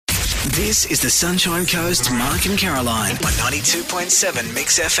This is the Sunshine Coast, Mark and Caroline on 92.7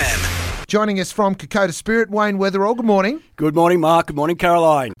 Mix FM. Joining us from Kokoda Spirit, Wayne Wetherall. Good morning. Good morning, Mark. Good morning,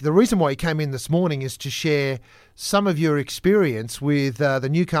 Caroline. The reason why you came in this morning is to share some of your experience with the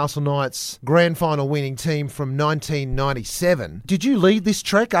Newcastle Knights grand final winning team from 1997. Did you lead this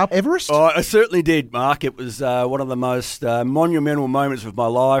trek up Everest? Oh, I certainly did, Mark. It was one of the most monumental moments of my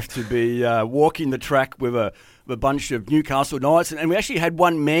life to be walking the track with a bunch of Newcastle Knights, and we actually had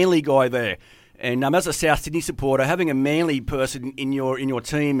one Manly guy there. And as a South Sydney supporter, having a Manly person in your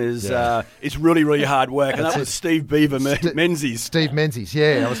team is really, really hard work. And that was Steve Beaver Menzies. Steve Menzies,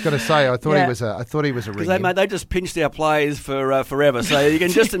 yeah. I was going to say, I thought he was a ring. They just pinched our players for forever. So you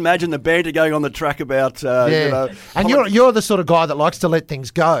can just imagine the banter going on the track about And you're the sort of guy that likes to let things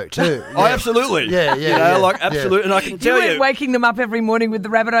go too. Oh, absolutely. Absolutely. And I can tell you, waking them up every morning with the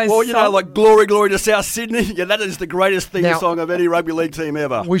Rabbitohs. Well, like glory, glory to South Sydney. Yeah, that is the greatest theme song of any rugby league team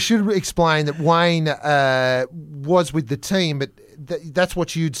ever. We should explain that Wayne was with the team, but that's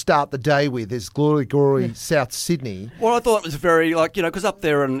what you'd start the day with, is glory, glory, South Sydney. Well, I thought it was very, because up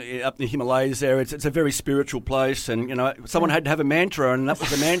there up in the Himalayas there, it's a very spiritual place, and, someone had to have a mantra, and that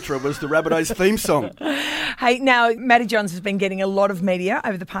was the mantra, was the Rabbitohs theme song. Hey, now, Matty Johns has been getting a lot of media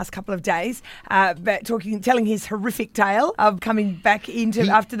over the past couple of days, telling his horrific tale of coming back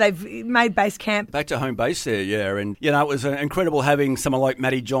after they've made base camp. Back to home base there, yeah, and, it was incredible having someone like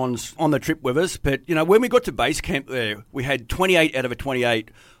Matty Johns on the trip with us, but, when we got to base camp there, we had 28 out of a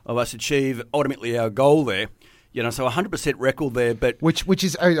 28 of us achieve ultimately our goal there. So 100% record there, but which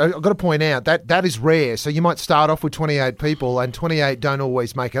is, I've got to point out that is rare. So you might start off with 28 people, and 28 don't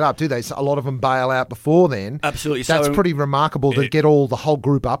always make it up, do they? So a lot of them bail out before then. Absolutely, that's pretty remarkable to get the whole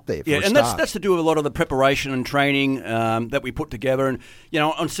group up there. That's to do with a lot of the preparation and training that we put together, and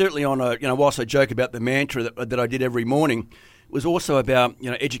certainly on whilst I joke about the mantra that I did every morning, was also about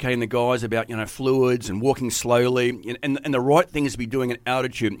educating the guys about fluids and walking slowly and the right things to be doing at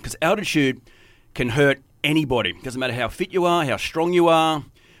altitude, because altitude can hurt anybody. Doesn't matter how fit you are, how strong you are,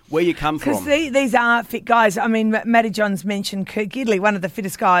 where you come from. Because these are fit guys. I mean, Matty Johns mentioned Kurt Gidley, one of the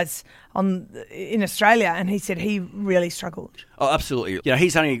fittest guys in Australia, and he said he really struggled. Oh, absolutely.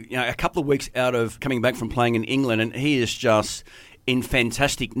 He's only a couple of weeks out of coming back from playing in England, and he is just in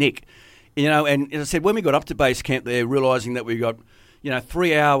fantastic nick. And as I said, when we got up to base camp there, realising that we got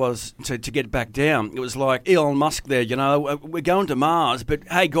 3 hours to get back down, it was like Elon Musk there, we're going to Mars, but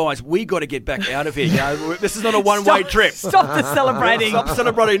hey guys, we got to get back out of here. This is not a one-way trip. Stop the celebrating. Stop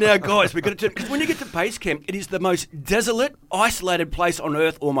celebrating now, guys. We got to, because when you get to base camp, it is the most desolate, isolated place on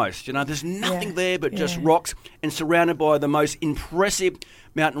earth almost. There's nothing there but just rocks, and surrounded by the most impressive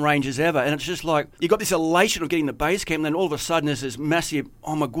mountain ranges ever, and it's just like you got this elation of getting the base camp, and then all of a sudden there's this massive,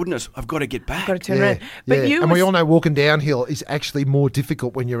 oh my goodness, I've got to get back. I've got to turn around. But we all know walking downhill is actually more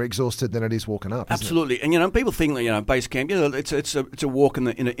difficult when you're exhausted than it is walking up. Absolutely, isn't it? And people think that base camp, it's a walk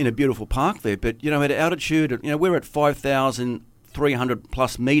in a beautiful park there, but at altitude, we're at 5,300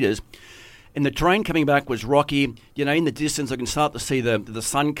 plus meters. And the terrain coming back was rocky. In the distance, I can start to see the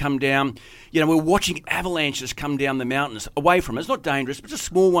sun come down. We're watching avalanches come down the mountains away from us. It's not dangerous, but just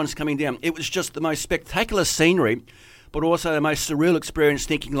small ones coming down. It was just the most spectacular scenery, but also the most surreal experience,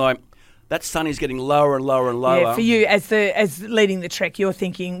 thinking like, that sun is getting lower and lower and lower. Yeah, for you, as leading the trek, you're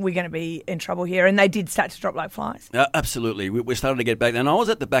thinking we're going to be in trouble here, and they did start to drop like flies. Absolutely. We started to get back there, and I was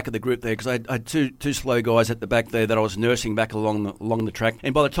at the back of the group there because I had two slow guys at the back there that I was nursing back along the track.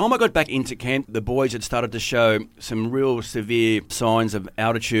 And by the time I got back into camp, the boys had started to show some real severe signs of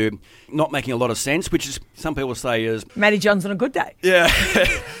altitude, not making a lot of sense, which is, some people say, is Matty Johns on a good day. Yeah.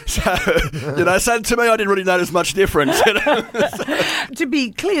 So to me, I didn't really notice much difference. To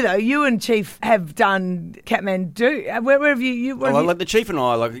be clear, though, you and Chief have done Kathmandu. Where have you? Like the Chief and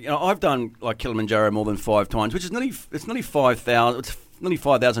I, I've done Kilimanjaro more than 5 times, which is nearly 5,000. It's nearly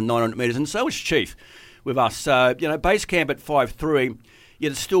 5,900 metres, and so is Chief with us. So base camp at 5.3.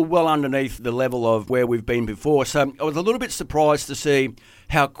 Yet it's still well underneath the level of where we've been before. So I was a little bit surprised to see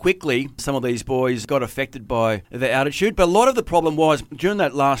how quickly some of these boys got affected by the altitude. But a lot of the problem was, during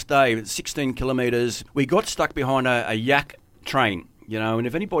that last day, 16 kilometres, we got stuck behind a yak train. And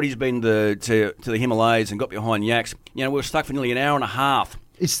if anybody's been to the Himalayas and got behind yaks, we were stuck for nearly an hour and a half.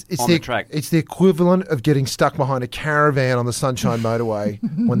 It's the track. It's the equivalent of getting stuck behind a caravan on the Sunshine Motorway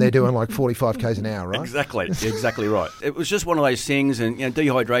when they're doing like 45 k's an hour, right? Exactly right. It was just one of those things, and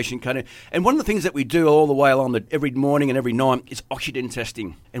dehydration kind of. And one of the things that we do all the way along every morning and every night is oxygen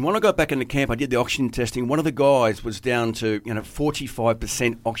testing. And when I got back into camp, I did the oxygen testing. One of the guys was down to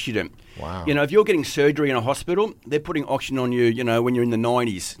 45% oxygen. Wow. If you're getting surgery in a hospital, they're putting oxygen on you, when you're in the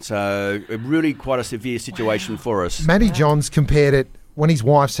 90s. So really quite a severe situation for us. Matty Johns compared it when his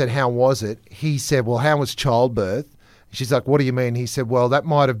wife said, "How was it?" he said, "Well, how was childbirth?" She's like, "What do you mean?" He said, "Well, that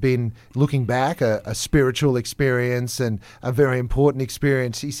might have been, looking back, a spiritual experience and a very important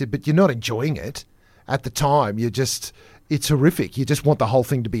experience." He said, "But you're not enjoying it at the time. It's horrific. You just want the whole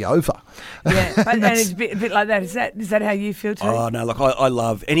thing to be over." Yeah, and it's a bit like that. Is that how you feel too? Oh, no, look, I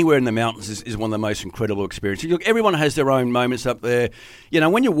love anywhere in the mountains is one of the most incredible experiences. Look, everyone has their own moments up there.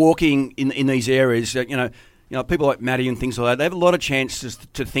 When you're walking in these areas, people like Maddie and things like that, they have a lot of chances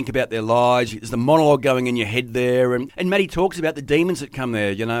to think about their lives. There's the monologue going in your head there. And Maddie talks about the demons that come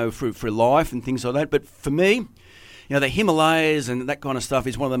there, for life and things like that. But for me, the Himalayas and that kind of stuff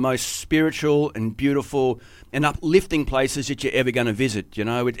is one of the most spiritual and beautiful and uplifting places that you're ever going to visit.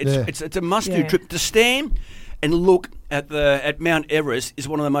 It's a must-do trip. To stand and look at Mount Everest is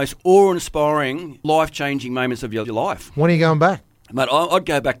one of the most awe-inspiring, life-changing moments of your life. When are you going back? Mate, I'd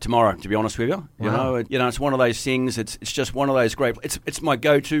go back tomorrow, to be honest with you. Wow. It's one of those things. It's just one of those great. It's my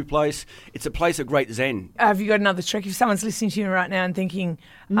go-to place. It's a place of great zen. Have you got another trick? If someone's listening to you right now and thinking,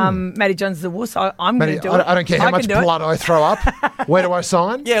 Matty John's the wuss, I'm going to do it. I don't care how much blood I throw up. Where do I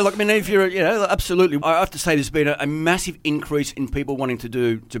sign? Yeah, look, I mean, if you're, absolutely. I have to say, there's been a massive increase in people wanting to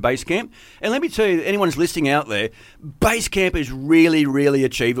do base camp. And let me tell you, anyone's listening out there, base camp is really, really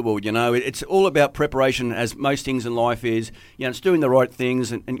achievable. It's all about preparation, as most things in life is. It's doing the right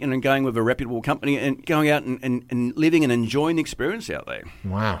things and going with a reputable company and going out and living and enjoying the experience out there.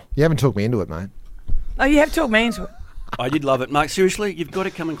 Wow. You haven't talked me into it, mate. Oh, you have talked me into it. I did love it, Mark. Seriously, you've got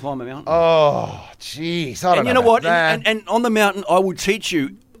to come and climb a mountain. Oh, jeez. I don't know. And you know what? That. And on the mountain, I will teach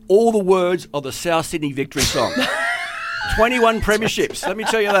you all the words of the South Sydney Victory song. 21 premierships, let me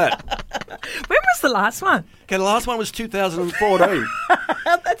tell you that. When was the last one? Okay, the last one was 2014.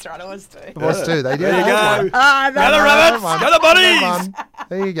 That's right, it was too. It was too. They did. There you go. Go the rabbits, go the buddies.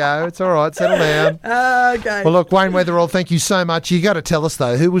 There you go. It's all right. Settle down. Okay. Well, look, Wayne Wetherall, thank you so much. You got to tell us,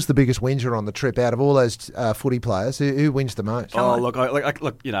 though, who was the biggest whinger on the trip out of all those footy players? Who wins the most? Look,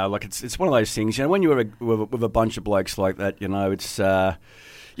 it's one of those things. When you're with a bunch of blokes like that, it's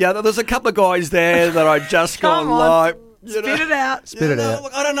there's a couple of guys there that I just gone like. Spit it out. Spit it out.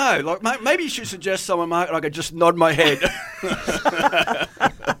 Look, I don't know. Like, maybe you should suggest someone, Mark, and I could just nod my head,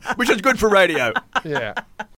 which is good for radio. Yeah.